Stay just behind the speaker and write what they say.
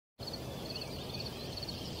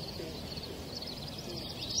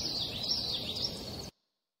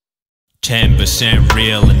10%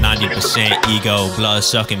 real and 90% ego. Blood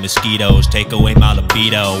sucking mosquitoes, take away my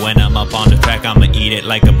libido. When I'm up on the track, I'ma eat it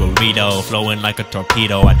like a burrito. Flowing like a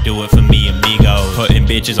torpedo, I do it for me amigo. Putting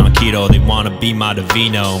bitches on keto, they wanna be my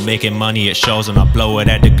Davino. Making money at shows and I blow it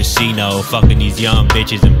at the casino. Fucking these young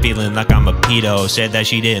bitches and feeling like I'm a pedo. Said that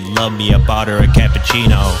she didn't love me, I bought her a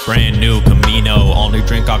cappuccino. Brand new Camino, only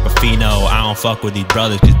drink Aquafino. I don't fuck with these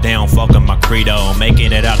brothers cause they don't fuck with my credo.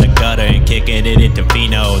 Making it out the gutter and kicking it into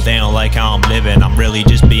Vino. They don't like how I'm living, I'm really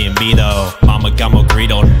just being me though. Mama got my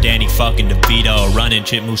Greedo, Danny fucking DeVito. Running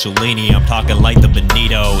Chip Mussolini, I'm talking like the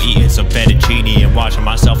Benito. Eating some fettuccine and watching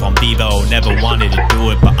myself on Vivo. Never wanted to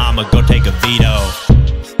do it, but I'ma go take a veto.